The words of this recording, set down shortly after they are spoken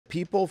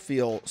people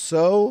feel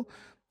so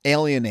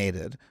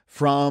alienated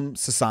from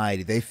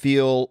society. They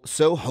feel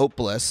so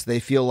hopeless. They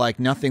feel like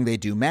nothing they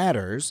do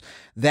matters,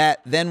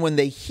 that then when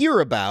they hear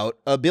about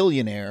a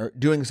billionaire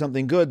doing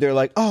something good, they're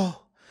like,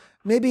 oh,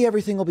 maybe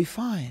everything will be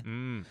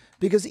fine.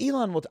 Because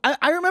Elon will...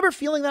 I remember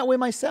feeling that way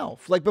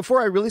myself. Like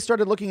before I really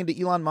started looking into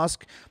Elon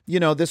Musk, you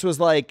know, this was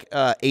like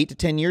 8 to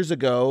 10 years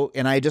ago.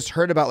 And I just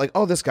heard about like,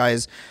 oh, this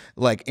guy's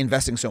like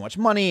investing so much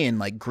money in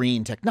like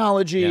green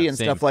technology and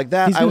stuff like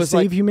that. He's gonna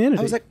save humanity.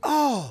 I was like,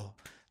 oh,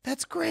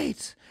 that's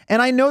great.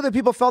 And I know that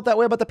people felt that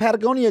way about the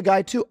Patagonia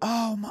guy too.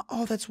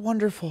 Oh, that's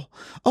wonderful.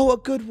 Oh, a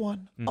good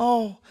one.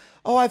 Oh,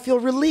 I feel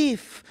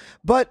relief.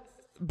 But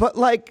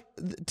like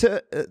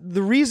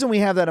the reason we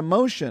have that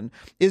emotion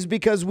is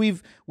because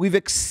we've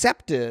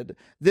accepted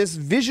this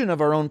vision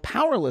of our own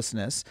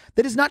powerlessness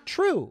that is not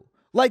true.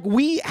 Like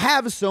we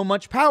have so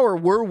much power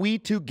were we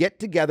to get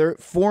together,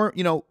 form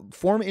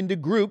into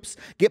groups,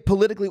 get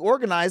politically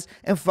organized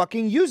and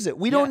fucking use it.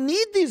 We don't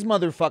need these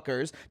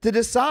motherfuckers to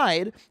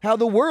decide how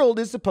the world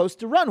is supposed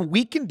to run.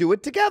 We can do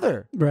it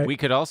together. Right. We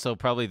could also,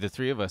 probably the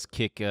three of us,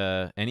 kick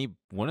any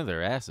one of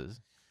their asses.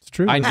 It's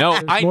true. I know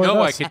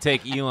I could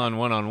take Elon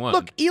one-on-one.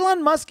 Look,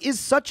 Elon Musk is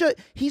such a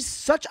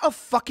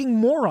fucking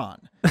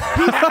moron. He's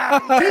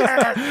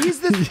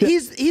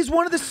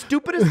one of the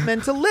stupidest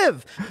men to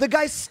live. The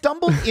guy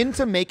stumbled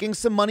into making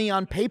some money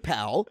on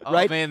PayPal,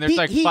 right? Oh man, there's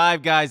like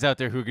 5 guys out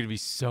there who are gonna be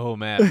so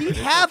mad. He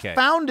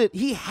found it.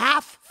 He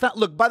half found.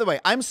 Look, by the way,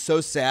 I'm so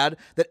sad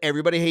that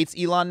everybody hates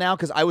Elon now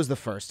because I was the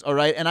first. All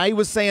right, and I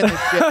was saying this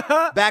shit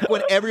back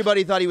when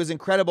everybody thought he was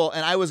incredible,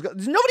 and I was.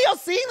 Is nobody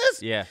else seeing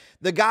this? Yeah.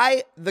 The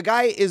guy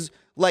is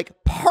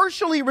like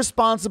partially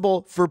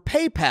responsible for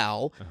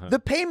PayPal, the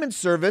payment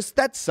service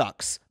that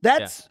sucks.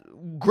 That's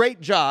great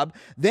job.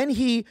 Then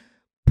he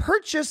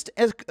purchased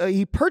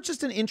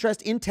an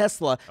interest in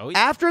Tesla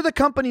after the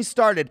company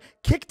started,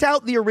 kicked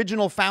out the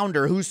original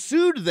founder who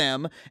sued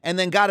them, and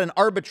then got an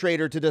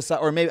arbitrator to decide,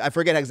 or maybe I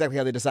forget exactly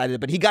how they decided it,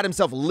 but he got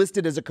himself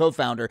listed as a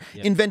co-founder,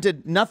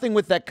 invented nothing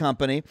with that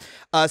company.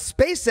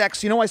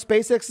 SpaceX, you know why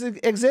SpaceX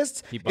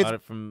exists? He bought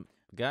it from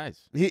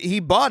guys. He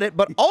bought it,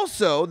 but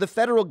also the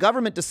federal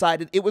government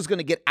decided it was going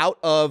to get out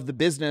of the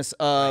business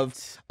of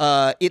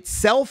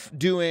itself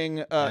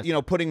doing,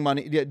 putting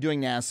money,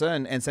 doing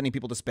NASA and sending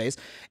people to space.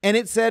 And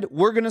it said,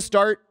 we're going to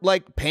start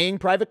like paying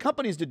private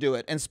companies to do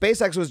it. And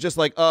SpaceX was just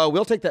like,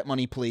 we'll take that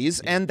money, please.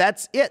 And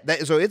that's it.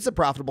 So it's a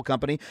profitable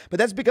company, but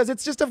that's because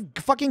it's just a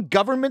fucking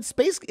government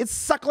space. It's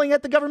suckling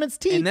at the government's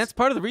teeth. And that's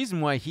part of the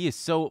reason why he is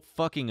so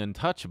fucking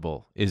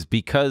untouchable, is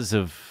because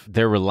of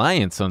their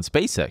reliance on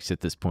SpaceX at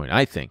this point,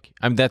 I think.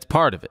 I mean, that's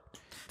part of it.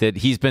 That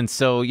he's been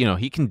so,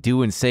 he can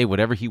do and say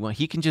whatever he wants.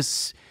 He can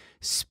just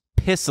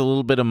piss a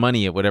little bit of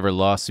money at whatever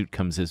lawsuit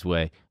comes his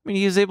way. I mean,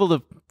 he was able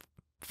to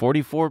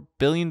 $44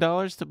 billion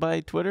to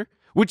buy Twitter,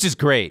 which is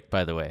great,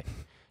 by the way.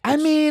 I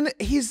mean,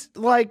 he's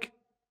like,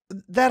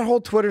 that whole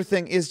Twitter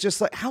thing is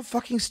just like, how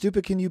fucking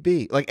stupid can you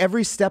be? Like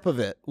every step of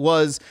it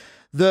was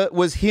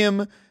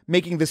him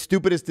making the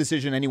stupidest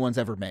decision anyone's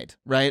ever made,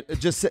 right?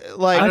 Just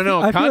like I don't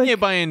know, Kanye like,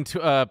 buying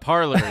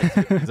Parler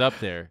is up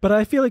there. But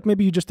I feel like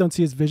maybe you just don't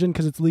see his vision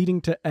because it's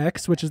leading to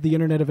X, which is the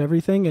internet of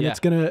everything, and it's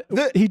gonna.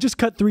 He just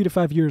cut 3 to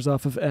 5 years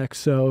off of X,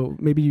 so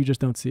maybe you just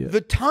don't see it.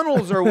 The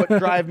tunnels are what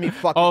drive me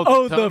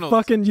fucking. The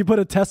fucking you put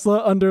a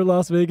Tesla under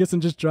Las Vegas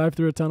and just drive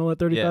through a tunnel at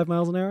 35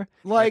 miles an hour.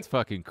 Like that's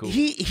fucking cool.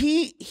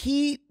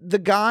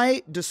 The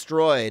guy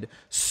destroyed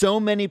so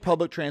many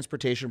public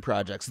transportation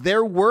projects.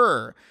 There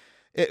were.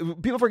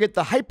 People forget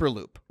the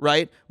Hyperloop,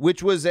 right?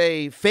 Which was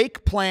a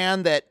fake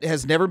plan that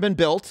has never been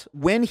built.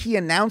 When he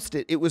announced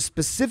it, it was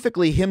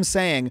specifically him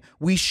saying,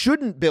 we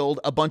shouldn't build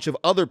a bunch of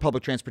other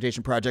public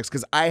transportation projects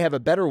because I have a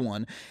better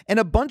one. And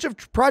a bunch of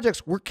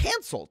projects were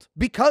canceled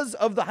because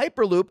of the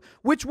Hyperloop,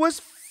 which was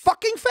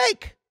fucking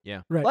fake.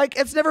 Yeah. Right. Like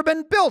it's never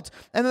been built.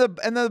 And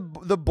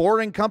the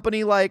boring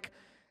company, like,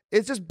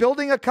 it's just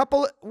building a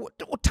couple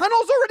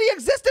tunnels already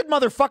existed,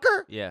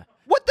 motherfucker. Yeah.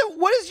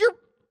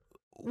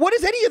 What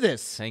is any of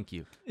this? Thank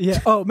you. Yeah.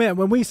 Oh man,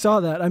 when we saw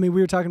that, I mean, we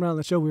were talking about it on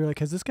the show. We were like,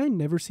 "Has this guy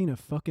never seen a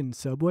fucking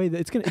subway?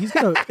 His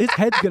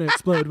head's gonna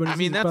explode when." I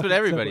mean, that's what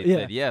everybody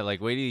said. Yeah. Like,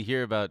 wait till you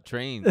hear about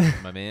trains,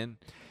 my man.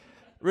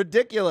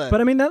 Ridiculous. But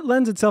I mean, that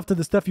lends itself to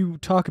the stuff you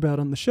talk about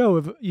on the show.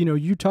 Of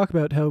you talk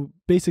about how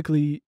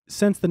basically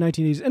since the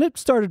 1980s, and it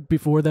started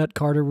before that,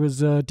 Carter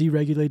was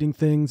deregulating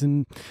things,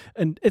 and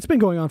it's been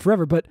going on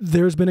forever. But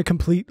there's been a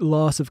complete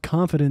loss of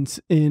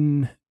confidence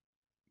in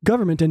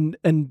government,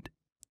 and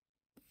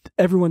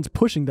everyone's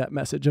pushing that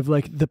message of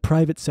like the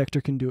private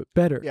sector can do it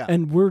better. Yeah.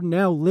 And we're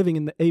now living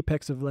in the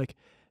apex of like,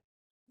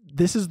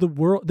 this is the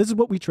world, this is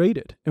what we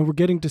traded, and we're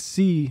getting to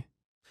see.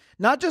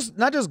 Not just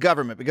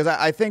government, because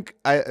I think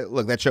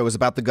look, that show was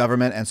about the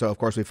government, and so of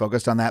course we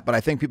focused on that, but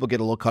I think people get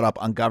a little caught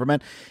up on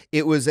government.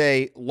 It was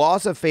a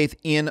loss of faith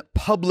in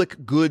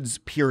public goods,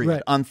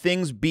 period, on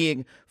things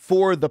being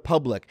for the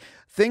public.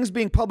 things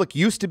being public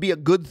used to be a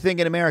good thing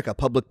in America.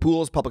 Public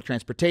pools, public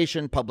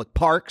transportation, public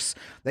parks,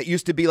 that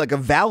used to be like a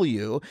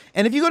value.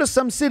 And if you go to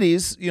some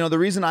cities, you know, the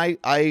reason I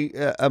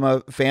am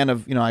a fan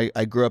of, you know,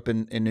 I grew up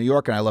in New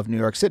York and I love New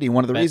York City.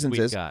 One of the reasons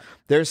is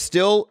there's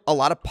still a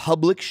lot of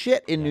public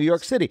shit in New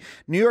York City.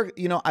 New York,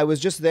 you know, I was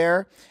just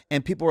there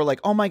and people were like,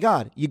 oh my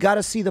God, you got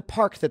to see the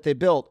park that they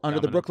built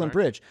under the Brooklyn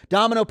Bridge.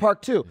 Domino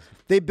Park too.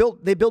 They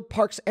built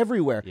parks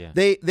everywhere. Yeah.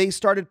 They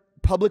started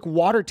public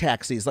water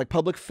taxis, like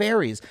public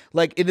ferries.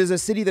 Like, it is a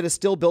city that is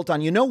still built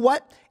on, you know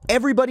what?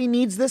 Everybody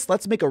needs this.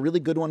 Let's make a really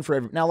good one for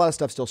everyone. Now, a lot of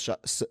stuff still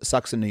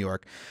sucks in New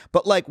York.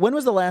 But like, when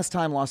was the last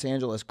time Los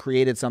Angeles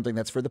created something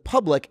that's for the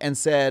public and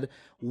said,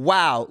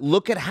 wow,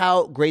 look at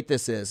how great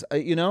this is?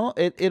 You know,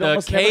 it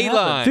almost never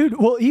happened.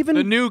 Dude, well, even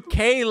the new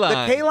K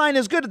line. The K line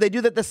is good. They do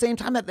that at the same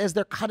time as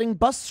they're cutting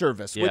bus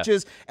service, which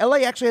is, LA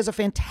actually has a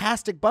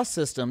fantastic bus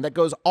system that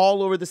goes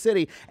all over the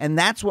city. And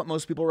that's what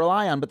most people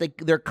rely on. But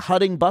they're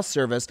cutting bus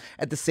service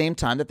at the same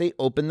time that they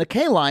open the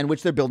K line,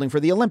 which they're building for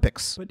the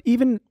Olympics. But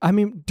even, I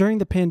mean, during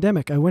the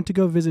pandemic, I went to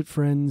go visit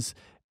friends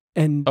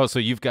and... Oh, so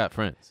you've got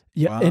friends.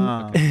 Yeah.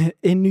 Wow.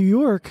 In New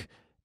York,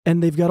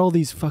 and they've got all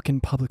these fucking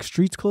public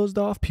streets closed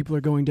off. People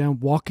are going down,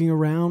 walking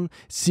around,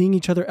 seeing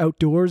each other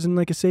outdoors in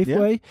like a safe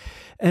way.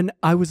 And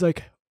I was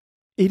like,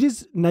 it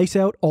is nice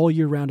out all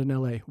year round in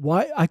LA.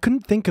 Why? I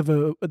couldn't think of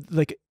a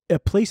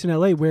place in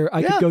LA where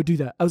I could go do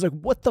that. I was like,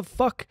 what the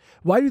fuck?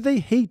 Why do they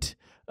hate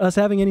us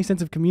having any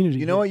sense of community?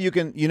 You know what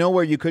you know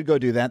where you could go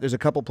do that? There's a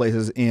couple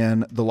places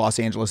in the Los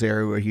Angeles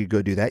area where you could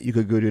go do that. You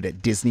could go do it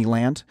at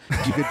Disneyland.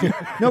 You could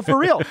no, for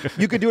real.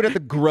 You could do it at the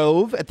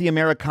Grove, at the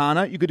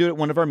Americana. You could do it at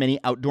one of our many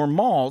outdoor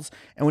malls.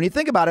 And when you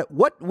think about it,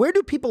 where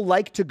do people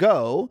like to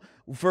go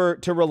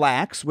to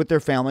relax with their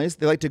families?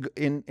 They like to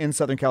in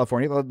Southern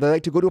California. They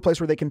like to go to a place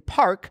where they can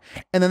park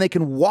and then they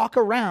can walk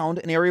around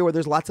an area where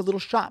there's lots of little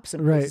shops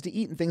and places to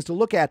eat and things to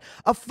look at.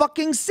 A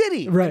fucking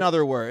city, in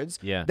other words.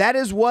 Yeah. That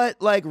is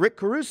what, like, Rick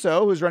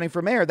Caruso, who's running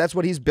for mayor, that's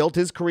what he's built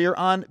his career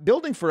on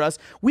building for us.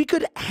 We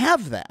could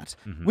have that.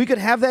 We could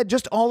have that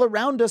just all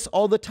around us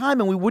all the time,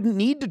 and we wouldn't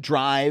need to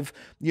drive,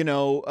 you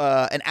know,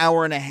 an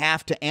hour and a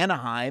half to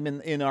Anaheim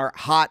in our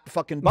hot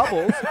fucking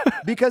bubbles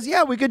because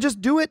we could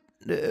just do it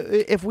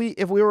if we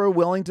were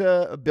willing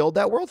to build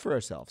that world for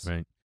ourselves.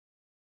 Right.